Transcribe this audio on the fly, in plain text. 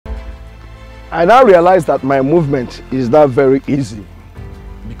I now realize that my movement is not very easy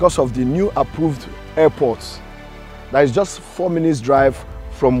because of the new approved airports that is just 4 minutes drive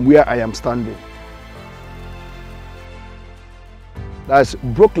from where I am standing. That's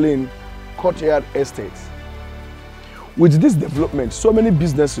Brooklyn Courtyard Estate. With this development, so many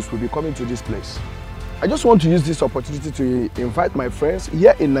businesses will be coming to this place. I just want to use this opportunity to invite my friends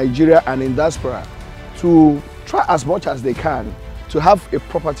here in Nigeria and in diaspora to try as much as they can to have a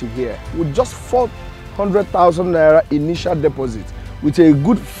property here with just 400,000 naira initial deposit with a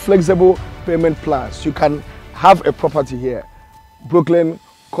good flexible payment plans. You can have a property here, Brooklyn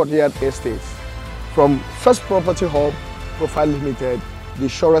Courtyard Estate, from First Property Hub, Profile Limited, the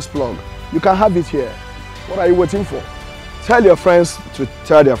surest plug. You can have it here. What are you waiting for? Tell your friends to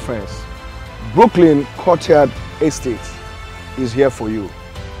tell their friends. Brooklyn Courtyard Estate is here for you.